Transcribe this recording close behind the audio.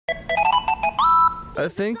I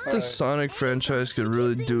think the Sonic franchise could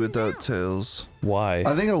really do without Tails. Why?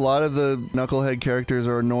 I think a lot of the Knucklehead characters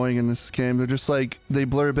are annoying in this game. They're just like, they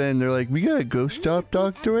blurb in, they're like, we gotta go stop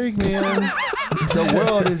Dr. Eggman. The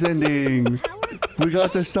world is ending. We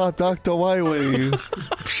got to stop Dr. Wily.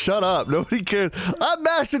 Shut up. Nobody cares. I'm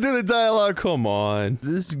mashing through the dialogue. Come on.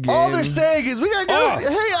 This game. All they're saying is, we gotta go.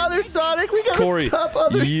 Hey, other Sonic, we gotta Corey, stop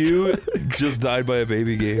other you just died by a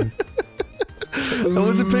baby game. I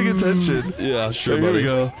wasn't paying attention. Yeah, sure, Here we buddy.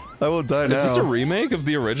 go. I will die now. Is this a remake of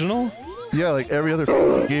the original? Yeah, like every other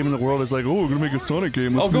game in the world is like, oh, we're gonna make a Sonic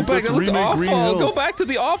game. Let's Go back. That looked Green awful. Hills. Go back to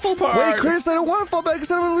the awful part. Wait, Chris, I don't want to fall back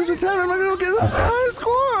because I don't want to lose my time. I'm not gonna get a high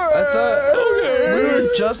score. I thought we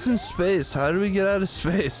were just in space. How did we get out of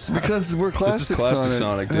space? Because we're classic, This is classic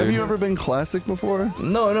Sonic, dude. Have you ever been classic before?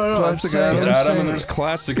 No. Classic There's Adam. Adam and there's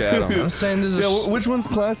classic Adam. I'm saying there's a. Yeah, which one's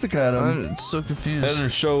classic Adam? I'm so confused. And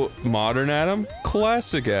there's show modern Adam,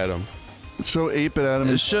 classic Adam. Show 8-bit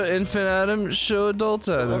Adam. Show infant Adam, show adult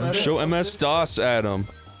Adam. Show MS-DOS Adam.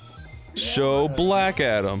 Show Black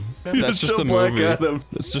Adam. That's just Show the Black movie. Adam.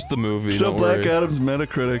 That's just the movie. Show Don't Black worry. Adam's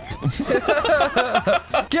Metacritic.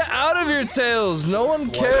 Get out of your Tails. No one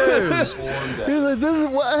cares. He's like, this is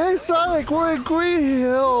what. Hey, Sonic, we're in Green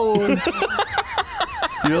Hills.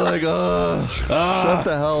 You're like, shut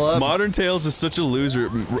the hell up. Modern Tails is such a loser.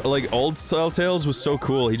 Like old style Tails was so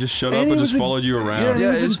cool. He just shut And up he and was just followed you around. Yeah, he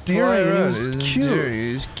was he's endearing and he flying was around. cute.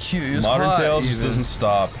 He's cute. He was Modern hot Tails just even. doesn't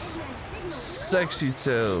stop. Sexy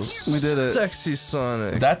Tails. We did it. Sexy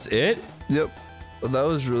Sonic. That's it? Yep. Well, that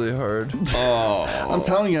was really hard. Oh. I'm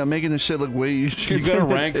telling you, I'm making this shit look way easier. You got a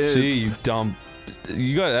than it rank is. C, you dumb.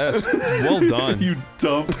 You got S. Well done. You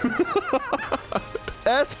dump.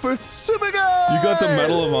 S for super guy. You got the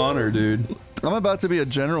Medal of Honor, dude. I'm about to be a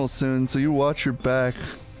general soon, so you watch your back.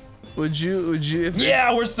 Would you if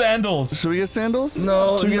Yeah, we're sandals. Should we get sandals?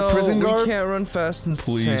 No, Should we get prison we garb? can't run fast in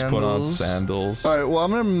Please sandals. put on sandals. Alright, well, I'm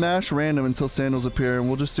gonna mash random until sandals appear, and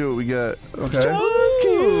we'll just see what we get. Okay?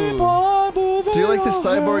 Ooh. Do you like the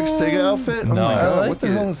Cyborg Sega outfit? Oh No. my I god, like what the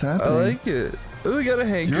it. hell is happening? I like it. Ooh, we got a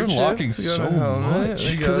handkerchief. You're unlocking we got so a helmet. much. we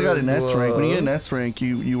Just because I got a an S rank. When you get an glove. S rank,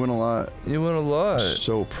 you win a lot. You win a lot.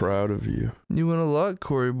 So proud of you. You win a lot,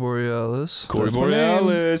 Corey Borealis. Corey That's my name.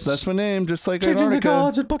 Borealis. That's my name, just like Changing the Antarctica.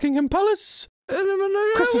 guards at Buckingham Palace.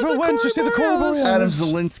 Christopher went to see the Corey Borealis. Adam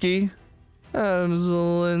Zelinsky. Adam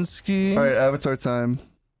Zelinsky. Alright, Avatar time.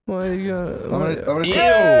 Why you got? I'm gonna Ew,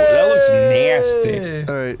 that looks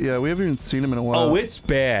nasty. Alright, yeah, we haven't even seen him in a while. Oh, it's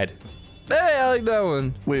bad. Hey, I like that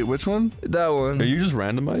one. Wait, which one? That one. Are you just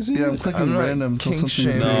randomizing? Yeah, I'm it? clicking I'm not random till kink something.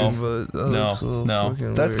 shaming, No. but that No. looks a little No.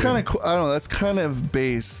 fucking That's weird. kind of cool. I don't know. That's kind of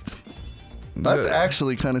based. That's Yeah.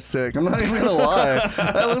 actually kind of sick. I'm not even gonna lie.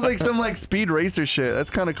 That looks like some like speed racer shit. That's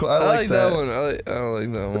kind of cool. I like that one. I don't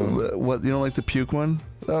like that one. What? You don't like the puke one?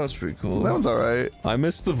 That one's pretty cool. That one's all right. I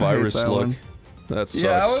missed the hate virus that look. one. That sucks.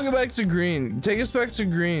 Yeah, I want to go back to green. Take us back to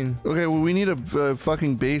green. Okay, well we need a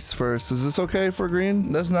fucking base first. Is this okay for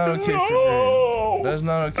green? That's not okay for green. That's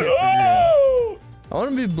not okay for green. I want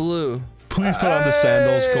to be blue. Please put on the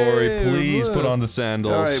sandals, Corey. Hey, Please look. put on the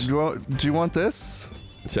sandals. All right. Do you want this?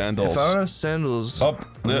 Sandals. If I don't have sandals, Up.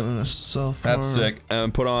 I'm Yep. gonna sell for That's sick.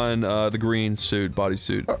 And put on the green suit,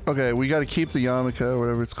 bodysuit. Okay, we got to keep the yarmulke or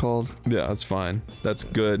whatever it's called. Yeah, that's fine. That's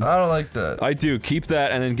good. I don't like that. I do. Keep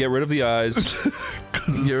that and then get rid of the eyes.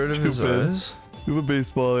 Get rid of his eyes. We have a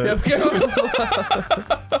baseball. Yeah. Yep, get rid of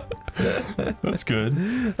That's good.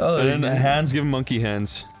 Oh, And then the hands, give him monkey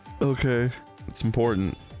hands. Okay. It's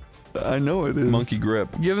important. I know it is. Monkey grip.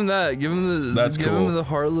 Give him that. Give him the. That's give cool. him the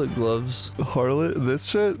harlot gloves. Harlot. This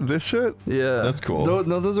shit. This shit. Yeah. That's cool.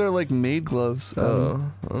 No, those are like maid gloves. Oh,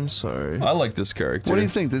 I'm sorry. I like this character. What do you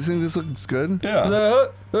think? Do you think this looks good? Yeah.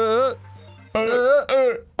 All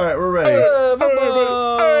right, we're ready.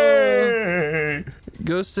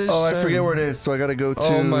 Go Stitch. Oh, I forget where it is, so I gotta go to.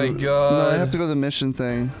 Oh my god. No, I have to go to the mission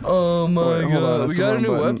thing. Oh my wait, hold on, god. that's We the got a wrong new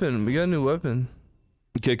button. weapon. We got a new weapon.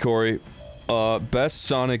 Okay, Corey. Best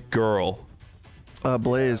Sonic girl.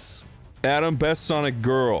 Blaze. Adam, best Sonic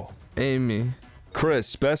girl. Amy.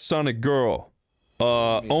 Chris, best Sonic girl.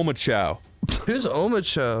 Oma Chow. Who's Oma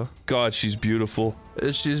Chow? God, she's beautiful.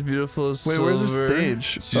 She's beautiful as Wait, silver. where's the stage?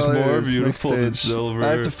 She's there more it is, next beautiful than stage. Silver. I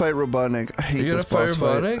have to fight Robotnik. I hate You this gotta boss fight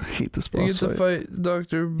fight. Robotnik? I hate this You boss get to fight. fight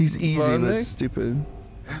Dr. He's easy, but Robotnik? stupid.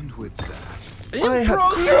 And with that, I have.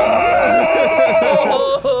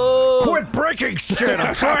 Quit breaking shit!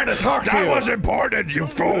 I'm trying to talk to you. was important, you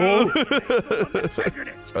fool!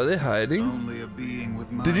 Are they hiding? only a being with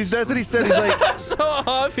Did you? That's what he said. He's like, So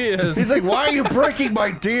obvious. he's like, why are you breaking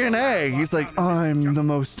my DNA? He's like, I'm the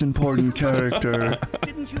most important character.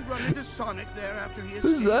 Didn't you run into Sonic there after he escaped?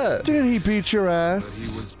 Who's that? Did he beat your But he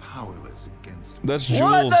ass? was powerless powerless against me. That's Jules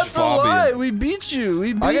What? That's a lie. Fabian. We beat you.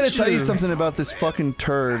 We beat you. I gotta tell you something about this fucking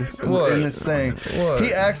turd What? in this thing. What?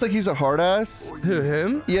 He acts like he's a hard ass. Who,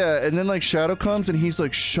 him? Yeah, and then like Shadow comes and he's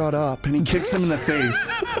like, shut up, and he kicks him in the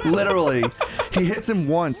face. Literally. He hits him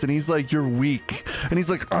once and he's like, you're weak. And he's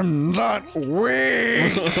like, I'm not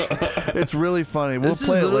weak. It's really funny. We'll This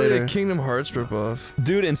play is it literally later. a Kingdom Hearts ripoff.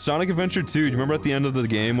 Dude, in Sonic Adventure 2, do you remember at the end of the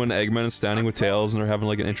game when Eggman is standing with Tails and they're having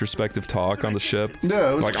like an introspective talk on the ship?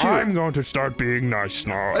 Yeah, it was Like, cute. I'm going to start being nice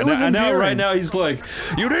now. It was And now, right endearing. now, he's like,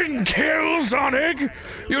 you didn't kill Sonic!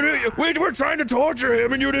 We were trying to torture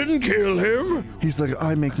him and you didn't kill him! He's like,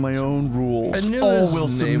 I make my own rules. I knew All his will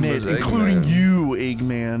name submit, was including Eggman. you,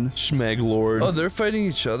 Eggman. Schmeg Lord. Oh, they're fighting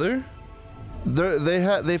each other?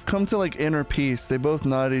 They've come to like inner peace. They both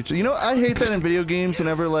nod at each other. You know, I hate that in video games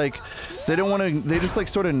whenever like they don't want to. They just like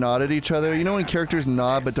sort of nod at each other. You know when characters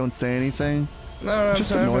nod but don't say anything. No, It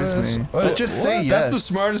just annoys me. So just say yes. That's the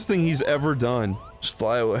smartest thing he's ever done. Just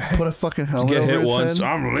fly away. Put a fucking helmet Get over hit his once, head.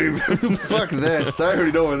 I'm leaving. Fuck this. I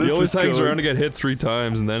already know where this He always is hangs going. around to get hit 3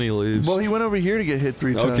 times and then he leaves. Well, he went over here to get hit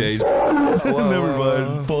 3 times. Okay. Never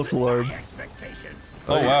mind. False alarm.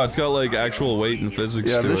 Oh wow, it's got like actual weight and physics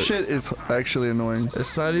Yeah, to this it. shit is actually annoying.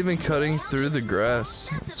 It's not even cutting through the grass.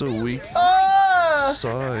 It's so weak. Ah!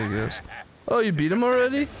 Saw, I guess. Oh, you beat him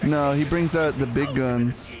already? No, he brings out the big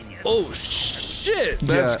guns. Oh, shit!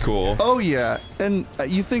 That's Yeah. cool. Oh yeah, and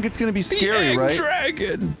you think it's gonna be scary, the egg right?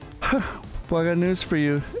 dragon. Well, I got news for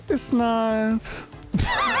you. It's not.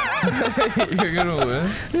 You're gonna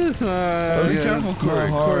win. It's not. Oh, be Yeah, careful, it's not Corey.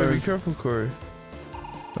 Corey, hard. be careful, Corey.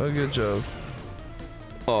 Oh, good job.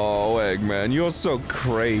 Oh, Eggman, you're so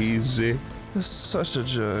crazy. You're such a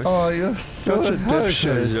jerk. Oh, you're such a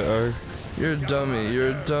dipshit. You're a dummy. You're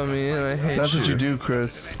a dummy, and I hate That's you. what you do,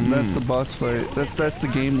 Chris. That's the boss fight. That's the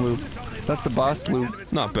game loop. That's the boss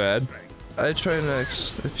loop. Not bad. I try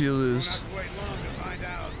next if you lose.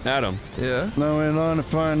 Adam, Yeah? Now we're on to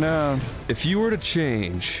find out if you were to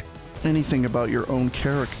change, anything about your own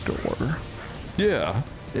character. yeah,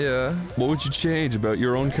 Yeah. what would you change about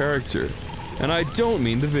your own character? And I don't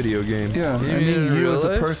mean the video game. Yeah, You I mean mean in you real as a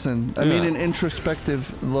life? person. I Yeah. mean an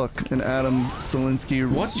introspective look. An Adam Selinsky.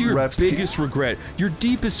 What's your Repsky- biggest regret? Your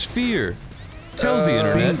deepest fear? Tell the being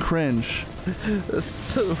internet. cringe?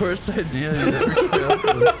 That's the worst idea you ever came up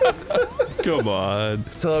with. Come on.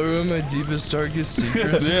 Tell everyone my deepest, darkest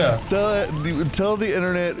secrets. Yeah. Tell the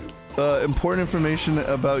internet important information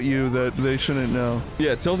about you that they shouldn't know.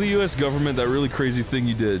 Yeah, tell the US government that really crazy thing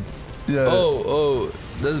you did. Yeah. Oh,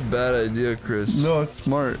 that's a bad idea, Chris. No, it's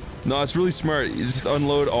smart. No, it's really smart. You just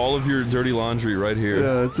unload all of your dirty laundry right here.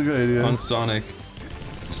 Yeah, it's a good idea. On Sonic.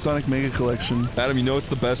 Sonic Mega Collection. Adam, you know it's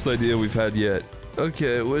the best idea we've had yet.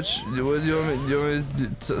 Okay, what do you want me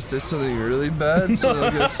to say something really bad so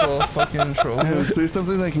they'll get us all fucking in trouble? Yeah, say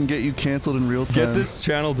something that can get you canceled in real time. Get this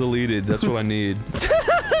channel deleted. That's what I need.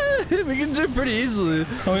 We can do it pretty easily.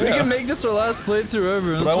 Oh, We yeah. can make this our last playthrough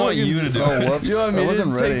ever. But Let's I want fucking- you to do Oh, it. whoops. You want me I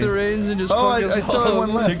wasn't to ready. take the reins and just Oh, fuck I us still had all?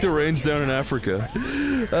 one left. Take the reins down in Africa.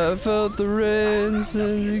 I felt the reins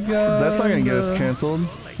and you got That's not gonna get us the- canceled.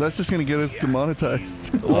 That's just gonna get us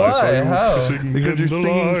demonetized. Why? How? Because you're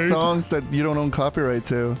singing songs that you don't own copyright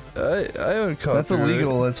to. I own copyright. That's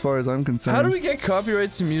illegal as far as I'm concerned. How do we get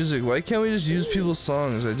copyright to music? Why can't we just use people's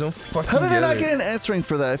songs? I don't fucking How did I get not it. get an S rank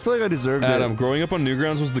for that? I feel like I deserved Adam, it. growing up on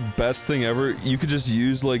Newgrounds was the best thing ever. You could just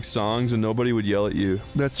use like songs and nobody would yell at you.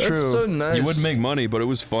 That's That's true. so nice. You wouldn't make money, but it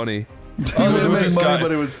was funny. You Oh, wouldn't there was make this money, guy-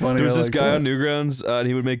 but it was funny. There was I this like guy that. on Newgrounds, and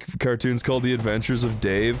he would make cartoons called The Adventures of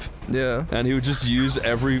Dave, Yeah. and he would just use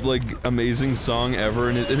every like amazing song ever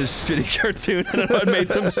in his shitty cartoon, and it made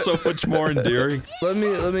them so much more endearing. Let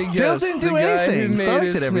me guess. Tails didn't the do guy anything. who made Sonic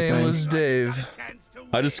his did everything. name was Dave.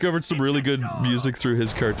 I discovered some really good music through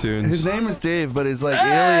his cartoons. His name is Dave, but his like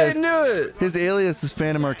Hey, I alias. knew it. His alias is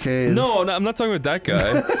Phantom Arcade. No, I'm not talking about that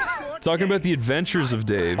guy. Talking about The Adventures of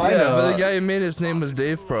Dave. I Yeah, know. but the guy who made his name was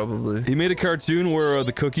Dave, probably. He made a cartoon where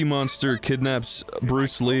the Cookie Monster kidnaps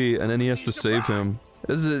Bruce Lee, and then he has to save him.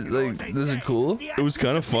 Is it cool? It was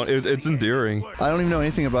kind of fun. It's endearing. I don't even know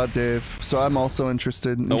anything about Dave, so I'm also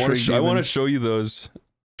interested. I want intrigued to even. show you those.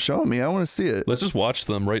 Show me. I want to see it. Let's just watch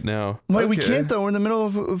them right now. Wait, we Okay. can't though. We're in the middle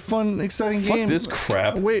of a fun, exciting Fuck game. this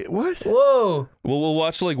crap. Wait, what? Whoa! We'll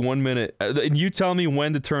watch like 1 minute, and you tell me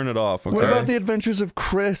when to turn it off. Okay? What about the Adventures of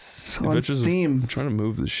Chris on Adventures of- Steam? I'm trying to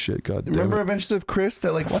move this shit. God damn Remember it. Adventures of Chris,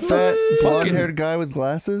 that like What the fat fucking- blonde-haired guy with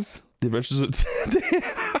glasses? The Adventures of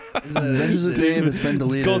Adventures of Dave has been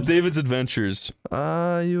deleted. It's called David's Adventures. You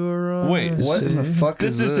were wrong. Wait, What in the fuck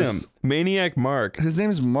This is is him. Maniac Mark. His name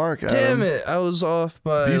is Mark. Damn Adam. it! I was off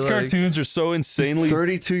by These like cartoons are so He's insanely...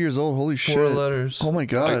 32 years old. Holy shit. 4 letters. Oh my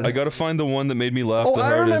god. I gotta find the one that made me laugh Oh, the I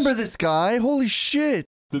hardest. remember this guy. Holy shit.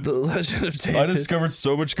 The Legend of David. I discovered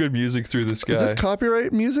so much good music through this guy. Is this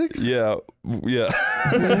copyright music? Yeah, yeah.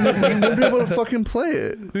 You won't be able to fucking play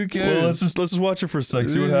it. Who cares? Well, let's just watch it for a sec.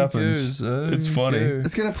 See what Who happens. cares? I don't It's even funny. care.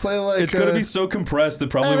 It's gonna play like. It's gonna be so compressed it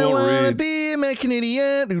probably I don't won't wanna read. be a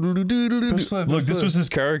Canadian. Press play, Look, press this play. was his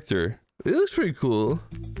character. It looks pretty cool.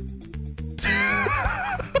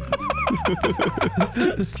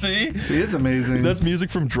 See? He is amazing. That's music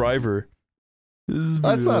from Driver.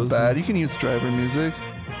 That's not bad. You can use driver music.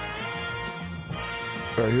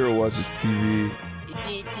 Our hero watches TV.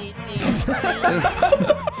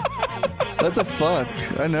 What the fuck?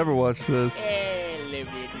 I never watched this.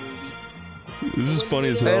 This is funny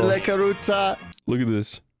as Hey, hell. la caruta. Look at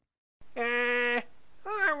this. I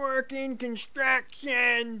work in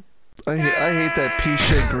construction. I hate that pea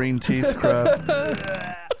shit green teeth crap.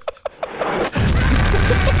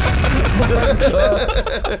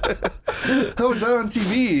 How was that on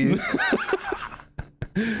TV?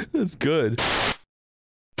 That's good.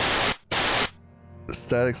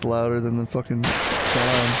 Static's louder than the fucking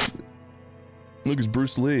sound. Look, it's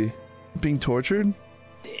Bruce Lee. Being tortured?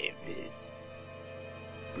 David.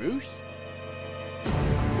 Bruce?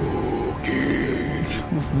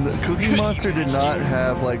 Cookie Monster did not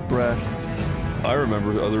have like breasts. I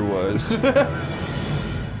remember otherwise.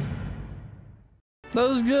 That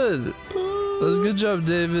was good. That was a good job,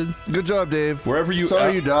 David. Good job, Dave. Wherever you...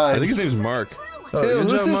 Sorry you died. I think his name's Mark. Oh, Ew, good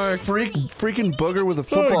who's job, this Mark. freaking booger with a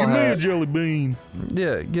football hat? jelly bean.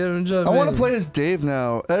 Yeah, get him a job. I want to man. play as Dave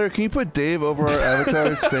now. Editor, can you put Dave over our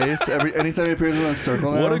avatar's face anytime he appears in a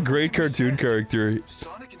circle now? What a great cartoon character.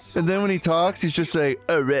 And then when he talks, he's just like,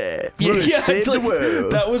 alright, we're gonna save the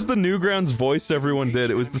world. That was the Newgrounds voice everyone did.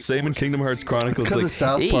 It was the same in Kingdom Hearts Chronicles. Because Like, of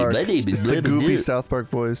South "Hey, Park. my name is It's the blah, blah, goofy blah." South Park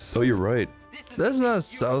voice. Oh, you're right. That's not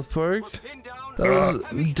South Park. That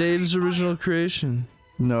was Dave's original creation.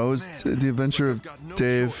 No, it's The Adventure of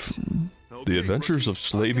Dave. The Adventures of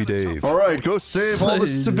Slavey Dave. Alright, go save all the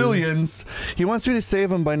Slave. civilians. He wants me to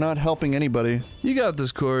save him by not helping anybody. You got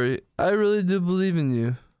this, Corey. I really do believe in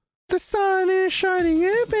you. The sun is shining,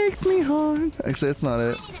 it makes me hard. Actually, that's not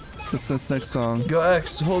it. That's this next song. Go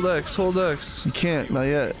X, hold X, hold X. You can't, not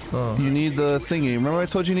yet. Oh. You need the thingy. Remember I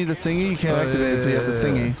told you you need the thingy? You can't Oh, activate it until you have the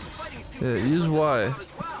thingy. Yeah, use Y.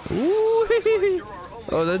 Ooh,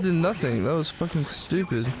 oh, that did nothing. That was fucking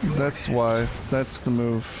stupid. That's why. That's the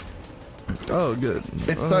move. Oh, good.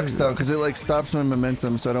 It Oh, sucks yeah. though, because it like stops my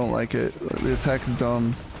momentum, so I don't like it. The attack's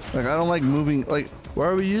dumb. Like I don't like moving, like, Why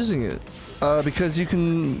are we using it? because you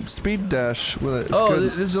can speed dash with it. It's Oh, good.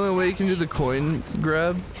 this is the only way you can do the coin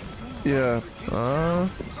grab? Yeah.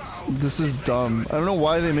 This is dumb. I don't know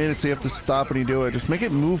why they made it so you have to stop when you do it. Just make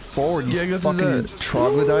it move forward, you Yeah, go fucking through that.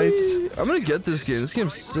 troglodytes. I'm gonna get this game. This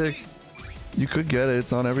game's sick. You could get it.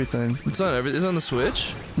 It's on everything. It's on it's on the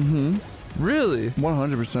Switch? Mm-hmm. Really?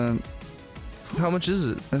 100%. How much is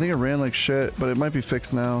it? I think it ran like shit, but it might be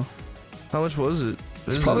fixed now. How much was it?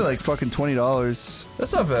 It's Is probably it? like fucking $20.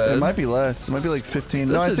 That's not bad. It might be less. It might be like 15.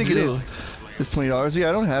 No, That's I a think it deal. is. It's $20. Yeah,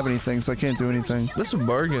 I don't have anything, so I can't do anything. That's a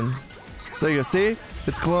bargain. There you go. See?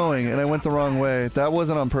 It's glowing, and I went the wrong way. That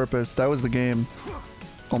wasn't on purpose. That was the game.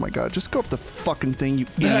 Oh my god, just go up the fucking thing, you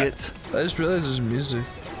idiot. I just realized there's music.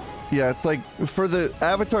 Yeah, it's like, for the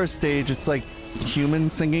Avatar stage, it's like human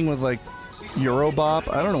singing with like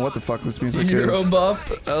Eurobop. I don't know what the fuck this music is.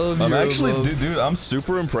 Eurobop. I love I'm Eurobop. actually, dude, I'm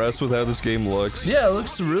super impressed with how this game looks. Yeah, it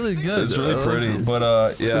looks really good. It's I really like pretty, it.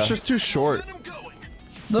 but yeah. It's just too short.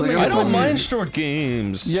 Let me- like, I it's don't like- mind short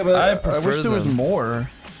games. Yeah, but I I prefer wish there was them. more.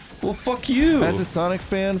 Well, fuck you. As a Sonic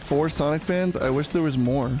fan, for Sonic fans, I wish there was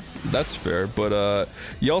more. That's fair, but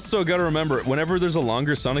you also gotta remember, whenever there's a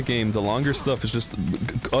longer Sonic game, the longer stuff is just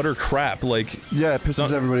utter crap. Like, Yeah, it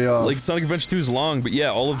pisses everybody off. like Sonic Adventure 2 is long, but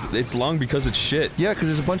yeah, all of it's long because it's shit. Yeah, because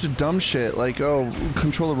there's a bunch of dumb shit, like, oh,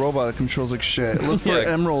 control a robot that controls like shit. Look for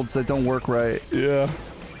Yeah. emeralds that don't work right. Yeah.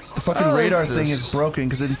 The fucking I like radar this. thing is broken,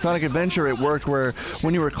 because in Sonic Adventure it worked where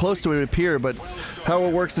when you were close to it, it would appear, but how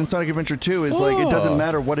it works in Sonic Adventure 2 is like, it doesn't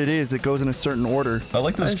matter what it is, it goes in a certain order. I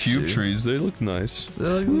like those I cube see. trees, they look nice. They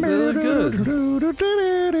look good.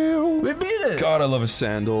 We beat it. God, I love his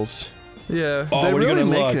sandals. Yeah. Oh, They what are you really gonna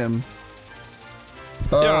make unlock? him.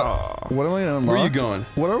 Yeah. What am I gonna unlock? Where are you going?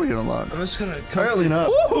 What are we gonna unlock? I'm just gonna. Apparently not.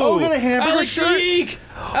 Oh, we got a hamburger Alex shirt! Yeek!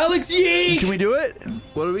 Alex Yeek! Can we do it?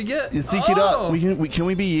 What do we get? You seek it up. Oh. Can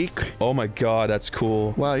we be Yeek? Oh my god, that's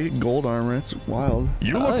cool. Wow, you get gold armor. It's wild.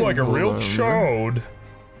 You look like a real chode.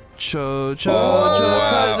 Cho.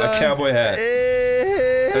 Wow, a cowboy hat.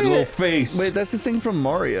 Hey. A little face. Wait, that's the thing from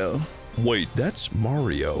Mario. Wait, that's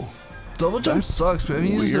Mario. Double jump sucks. We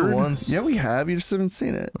haven't used it once. Yeah, we have. You just haven't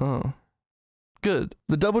seen it. Oh, good.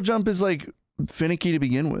 The double jump is like finicky to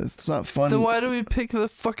begin with. It's not fun. Then why do we pick the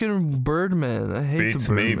fucking Birdman? I hate Beats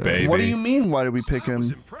the me, Birdman. baby. What do you mean? Why did we pick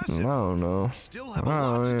him? I don't know. I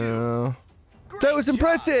don't even know. That was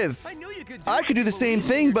impressive. I could do the same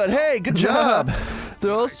thing, but hey, good job.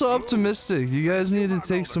 They're also optimistic. You guys need to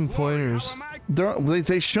take some pointers.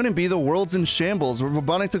 They shouldn't be. The world's in shambles.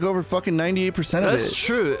 Robotnik took over fucking 98% of it. That's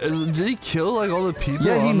true. Did he kill like all the people?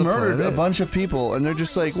 Yeah, he on the murdered planet? a bunch of people, and they're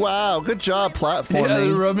just like, "Wow, good job platforming." Yeah,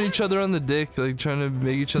 they're rubbing each other on the dick, like trying to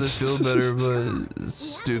make each other feel better, but it's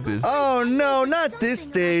stupid. Oh no, not this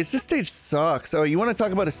stage. This stage sucks. Oh, you want to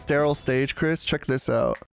talk about a sterile stage, Chris? Check this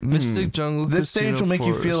out. Mystic Jungle. This Casino stage will make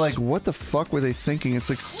you feel Forest. like, what the fuck were they thinking? It's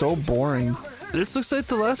like so boring. This looks like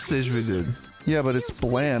the last stage we did. Yeah, but it's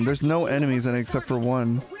bland. There's no enemies in it except for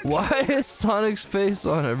one. Why is Sonic's face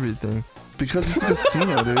on everything? Because it's a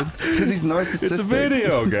casino, dude. Because he's narcissistic. It's a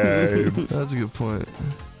video game. That's a good point.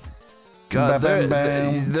 God,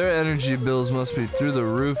 their energy bills must be through the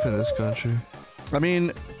roof in this country. I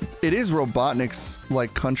mean, it is Robotnik's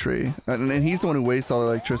like country, and he's the one who wastes all the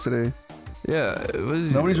electricity. Yeah,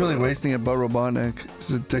 Nobody's really wasting it but Robotnik.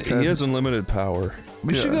 He's a dickhead. He has unlimited power.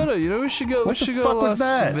 We should go to, you know, we should go. What we the should fuck go was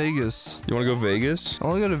that? Vegas. You want to go Vegas? I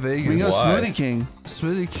want to go to Vegas. We got Why? Smoothie King.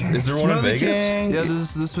 Smoothie King. Is there one in Smoothie Vegas? King. Yeah, this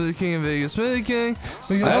is the Smoothie King in Vegas. Smoothie King.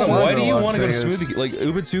 We go I don't Smoothie wanna Why go do you Las want to go to Vegas. Smoothie King? Like,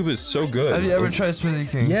 Uba Tuba is so good. Have you ever tried Smoothie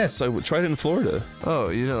King? Yes, I tried it in Florida. Oh,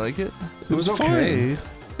 you didn't like it? It was okay. fine.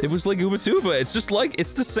 It was like Uba Tuba. It's just like,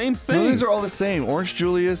 it's the same thing. Smoothies are all the same. Orange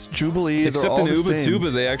Julius, Jubilee, they're Except all in the Uba same. Tuba,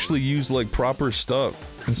 they actually use like proper stuff.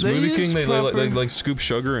 In They Smoothie use King, they proper- like scoop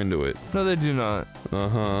sugar into it. No, they do not.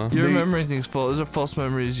 Uh-huh. You're They- remembering things false. Those are false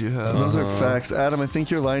memories you have. Those are facts. Adam, I think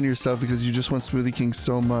you're lying to yourself because you just want Smoothie King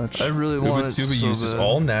so much. I really want Uba it Tuba so uses bad.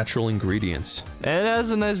 all natural ingredients. And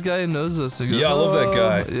as a nice guy who knows us, he goes, Yeah, I love that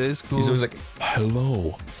guy. "Oh." Yeah, he's cool. He's always like,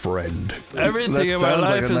 hello, friend. Everything That in my sounds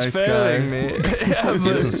like life a is nice failing guy. me. Yeah, He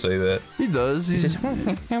but doesn't say that. he does. He's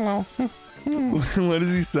Why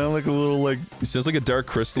does he sound like a little like He sounds like a dark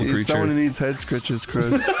crystal he's someone who creature. needs head scratches,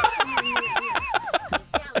 Chris?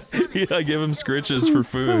 Yeah, I give him scritches for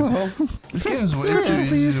food. this game's way too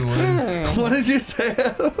easy to win. What did you say,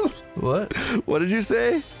 Adam? What? What did you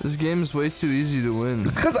say? This game is way too easy to win.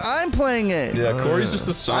 It's because I'm playing it. Yeah, Corey's just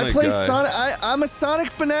a Sonic I play guy. Sonic. I'm a Sonic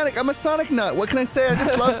fanatic. I'm a Sonic nut. What can I say? I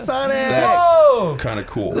just love Sonic. Whoa! Kind of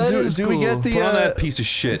cool. That do is do we cool. get the Put on that piece of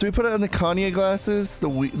shit. do we put it on the Kanye glasses? The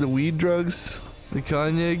weed drugs? The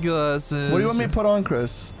Kanye glasses. What do you want me to put on,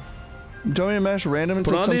 Chris? Do you want me to mash random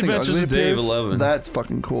until Put on the something Adventures ugly of Dave appears? 11. That's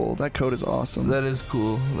fucking cool. That code is awesome. That is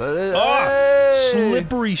cool. That is, Ah, Hey!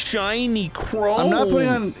 slippery, shiny chrome. I'm not putting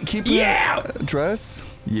on keeping Yeah! dress.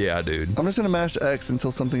 Yeah, dude. I'm just gonna mash X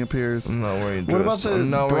until something appears. I'm not wearing What dress. about the I'm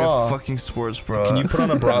not bra? wearing a fucking sports bra. Can you put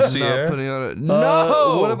on a I'm brassiere? not putting on it.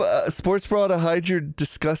 No! What about a sports bra to hide your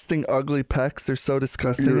disgusting, ugly pecs? They're so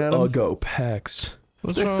disgusting, Adam. Uggo pecs.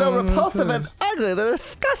 What's They're wrong so with repulsive my and ugly. They're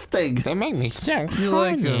disgusting. They make me so You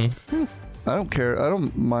like them? I don't care. I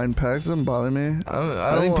don't mind pecs. Doesn't bother me.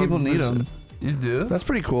 I I think don't people want need this- them. You do? That's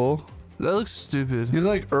pretty cool. That looks stupid. You look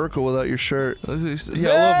like Urkel without your shirt. That looks like Yeah,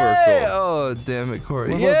 I love Urkel. Oh, damn it,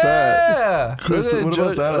 Corey. What about that? Look Chris, at what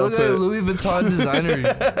about that Look at outfit? Louis Vuitton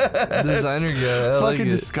designer guy. I like Fucking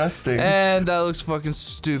it. disgusting. And that looks fucking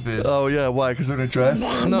stupid. Oh yeah, why? Because they're in a dress?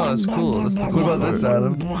 No, it's cool. That's the What cool about this, part.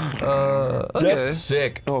 Adam? Okay. That's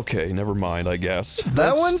sick. Okay, never mind, I guess. That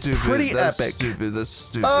That's one's stupid. pretty That's epic. Stupid. That's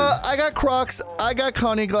stupid. I got Crocs, I got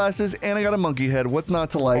Kanye glasses, and I got a monkey head. What's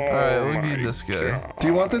not to like? All right, we'll get this guy. Do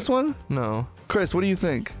you want this one? No. Chris, what do you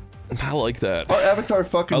think? I like that. Our avatar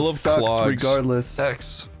fucking I love sucks clogs. regardless.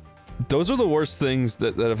 X. Those are the worst things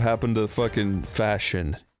that have happened to fucking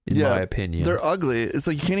fashion, in Yeah, my opinion. They're ugly. It's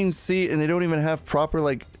like you can't even see, and they don't even have proper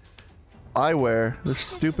like eyewear. They're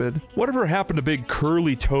stupid. Whatever happened to big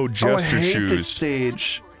curly-toed Oh, I gesture hate this shoes?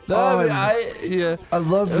 stage. Yeah. I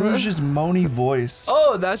love Rouge's moany voice.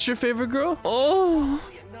 Oh, that's your favorite girl? Oh,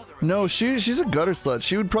 No, she's a gutter slut.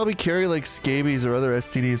 She would probably carry like scabies or other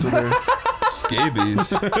STDs with her. scabies.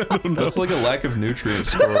 That's like a lack of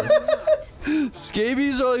nutrients for it.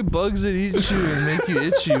 Scabies are like bugs that eat you and make you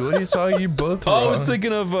itchy. What are you talking? You both Oh, I was wrong.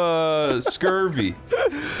 thinking of scurvy.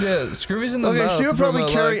 Yeah, scurvy's in the Okay, mouth. she would from probably a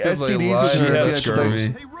carry lack of, like, STDs with lime She her. has if infection. she had scurvy.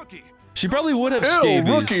 sex. Hey, rookie, She probably would have Ew, scabies.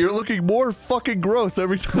 Rookie, you're looking more fucking gross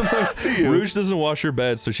every time I see you. Rouge doesn't wash her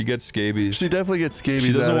bed, so she gets scabies. She definitely gets scabies.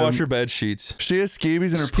 She doesn't Adam. wash her bed sheets. She has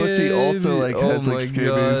scabies, and her pussy also like has like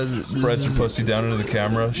scabies. Spreads her pussy down into the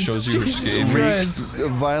camera, shows you her scabies. Reeks a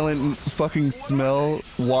violent fucking smell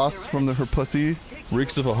wafts from her pussy.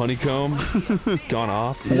 Reeks of a honeycomb gone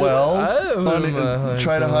off. Well,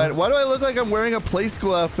 try to hide. Why do I look like I'm wearing a play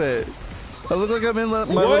school outfit? I look like I'm in my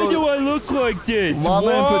Why do I look like this?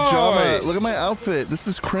 llama in Why? pajama. Look at my outfit. This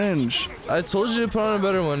is cringe. I told you to put on a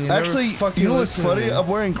better one. You Actually, never fucking you know what's listen to funny? me. I'm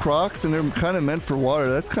wearing Crocs, and they're kind of meant for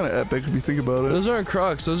water. That's kind of epic if you think about it. Those aren't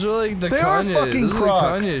Crocs. Those are like the They Kanye. are fucking those Crocs.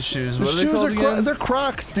 are the Kanye shoes. The What are they shoes called are again? they're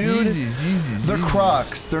Crocs, dude. Yeezys. They're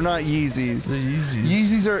Crocs. They're not Yeezys. They're Yeezys.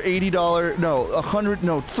 Yeezys are $80. No,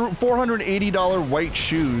 $480 white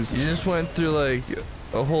shoes. You just went through like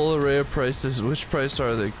a whole array of prices. Which price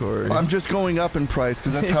are they, Corey? I'm just going up in price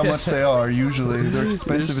because that's how much they are usually. They're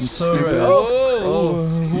expensive and so stupid. right.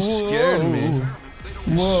 Oh, you scared me.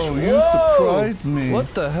 Whoa, you surprised me. What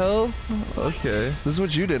the hell? Okay. This is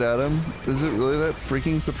what you did, Adam. Is it really that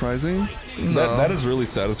freaking surprising? No. That is really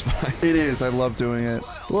satisfying. It is. I love doing it.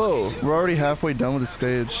 Whoa. We're already halfway done with the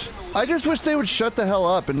stage. I just wish they would shut the hell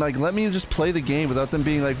up and like let me just play the game without them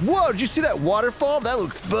being like, "Whoa, did you see that waterfall? That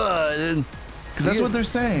looks fun." Because that's what they're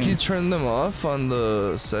saying. Can you turn them off on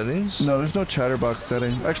the settings? No, there's no chatterbox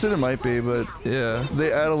setting. Actually, there might be, but Yeah.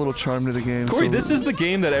 they add a little charm to the game. Corey, so- this is the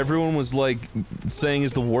game that everyone was like saying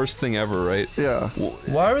is the worst thing ever, right? Yeah.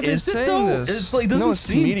 Why are they Is it saying though? this? It's like doesn't No, it's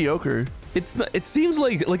seem mediocre. It's not, it seems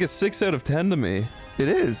like a 6 out of 10 to me. It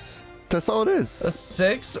is. That's all it is. A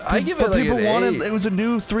 6? I give it But like people an wanted 8. it was a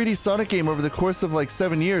new 3D Sonic game over the course of like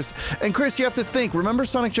 7 years. And Chris, you have to think. Remember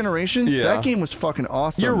Sonic Generations? Yeah. That game was fucking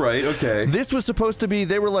awesome. You're right. Okay. This was supposed to be.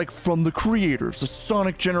 They were like from the creators of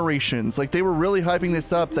Sonic Generations. Like they were really hyping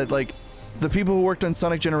this up. That like the people who worked on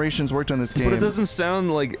Sonic Generations worked on this game. But it doesn't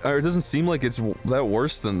sound like, or it doesn't seem like it's that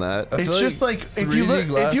worse than that. I feel It's just like if you 3D look, if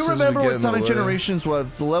you glasses remember would what get in Sonic the way. Generations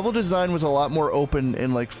was, the level design was a lot more open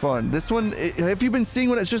and like fun. This one, have you been seeing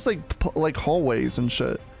when it's just like hallways and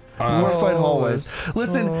shit, glorified hallways?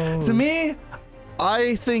 Listen, to me,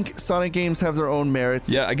 I think Sonic games have their own merits.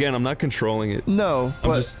 Yeah. Again, I'm not controlling it. No, I'm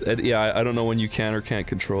but just yeah. I don't know when you can or can't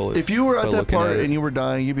control it. if you were by at that looking part at it. and you were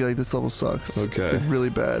dying, you'd be like, "This level sucks." Okay. Like,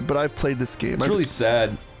 really bad. But I've played this game. It's really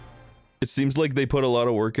sad. It seems like they put a lot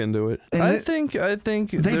of work into it. And I think there's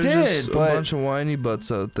did, just but- a bunch of whiny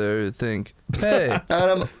butts out there who think, hey,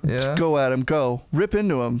 Adam, Yeah? go Adam, go rip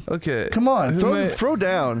into him. okay. Come on, who throw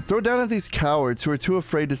down at these cowards who are too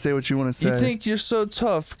afraid to say what you want to say. You think you're so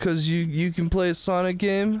tough because you can play a Sonic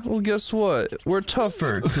game? Well, guess what? We're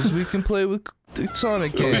tougher because we can play with the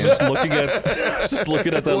Sonic I was games. just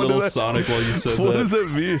looking at that What little does that- Sonic while you said what that. does that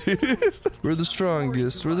mean? We're the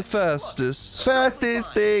strongest. We're the fastest.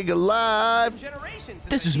 Fastest thing alive.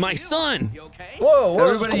 This is my son. Whoa! What?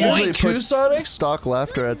 Everybody usually two puts Sonics? stock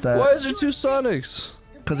laughter at Why that is there two Sonics?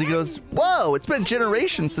 because he goes, "Whoa, it's been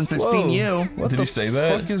generations since I've Whoa. seen you." What Did the he say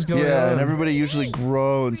that? fuck is going Yeah, on? and everybody usually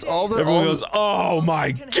groans. Everyone goes, "Oh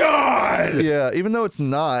my god!" Yeah, even though it's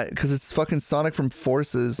not, because it's fucking Sonic from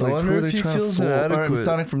Forces. I Like, wonder who are if they he trying feels to fool? Or, inadequate.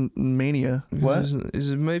 Sonic from Mania. What?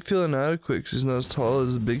 He might feel inadequate because he's not as tall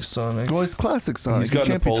as the big Sonic. Well, it's classic Sonic. He's He got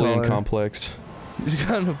can't be Napoleon taller. complex. He's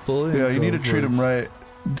got Napoleon. Yeah, you need to treat him complex.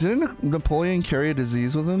 right. Didn't Napoleon carry a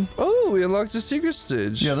disease with him? Oh, we unlocked a secret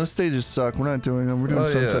stage. Yeah, those stages suck. We're not doing them. We're doing Oh,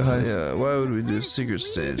 Sunset yeah, High. yeah. Why would we do a secret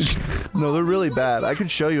stage? No, they're really bad. I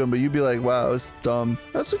could show you them, but you'd be like, wow, it's dumb.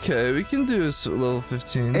 That's okay. We can do level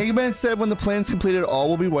 15. Eggman said when the plan's completed, all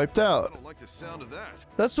will be wiped out.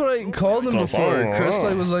 That's what I called him before. Chris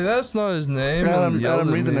was like, that's not his name. and yelled Adam,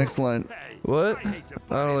 at read the me. next line. What? I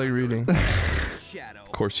don't like reading.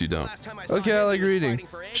 Of course you don't. Okay, I like reading.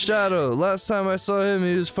 Shadow. Last time I saw him,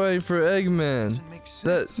 he was fighting for Eggman.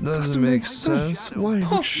 That doesn't make sense. Why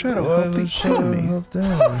would Shadow Why help the would Shadow enemy? help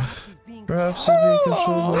them? Perhaps he's being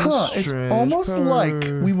controlled by a Huh, it's strange almost power. like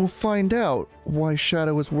we will find out why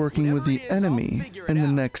Shadow is working with the enemy in the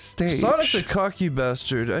next stage. Sonic's a cocky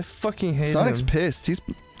bastard. I fucking hate Sonic's him. pissed. He's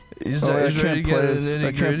He's I ready to can't get play in as the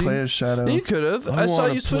I can't play as Shadow. You could have. I saw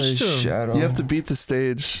you switch to him. Shadow. You have to beat the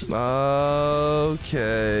stage.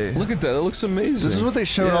 Okay. Look at that. It looks amazing. This is what they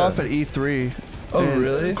showed Yeah. off at E3. Oh, And,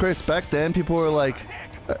 really? Chris, back then people were like,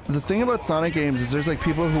 the thing about Sonic games is there's like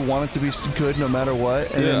people who want it to be good no matter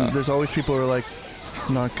what, and Yeah. then there's always people who are like, it's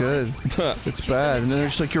not good, it's bad, and then they're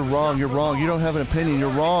just like, you're wrong, you don't have an opinion, you're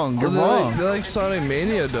wrong, you're wrong. They like Sonic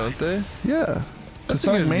Mania, don't they? Yeah. That's a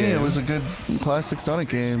Sonic good Mania game. was a good classic Sonic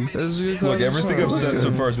game. That was a good Look, classic everything I've Sonic said so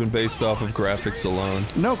game. far has been based off of graphics alone.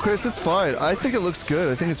 No, Chris, it's fine. I think it looks good.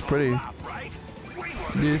 I think it's pretty.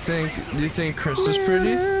 Do you think Chris is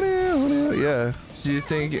pretty? Yeah. Do you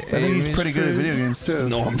think? I think he's pretty good at video games too.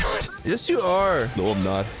 No, I'm not. Yes, you are. No, I'm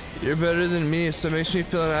not. You're better than me, so it makes me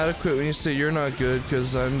feel inadequate when you say you're not good,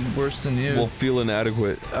 because I'm worse than you. Well, feel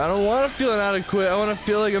inadequate. I don't want to feel inadequate. I want to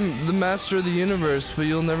feel like I'm the master of the universe, but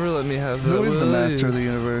you'll never let me have that. Who is the will master you? of the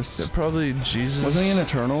universe? Probably Jesus. Wasn't he in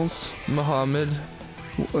Eternals? Muhammad.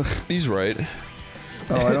 He's right.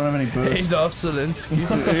 Oh, I don't have any boost. Adolf Zelinsky.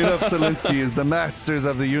 Adolf Zelinsky is the masters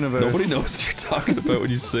of the universe. Nobody knows what you're talking about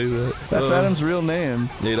when you say that. That's Adam's real name.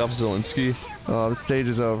 Adolf Zelinsky. Oh, the stage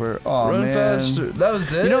is over. Oh, Run man. faster. That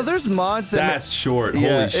was it? You know, there's mods that... That's short. yeah,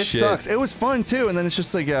 Holy it shit. sucks. It was fun, too, and then it's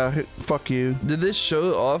just like, yeah, fuck you. Did they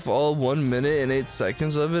show off all 1 minute and 8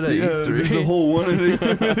 seconds of it at Yeah, E3? there's a whole 1 minute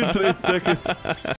and 8 seconds.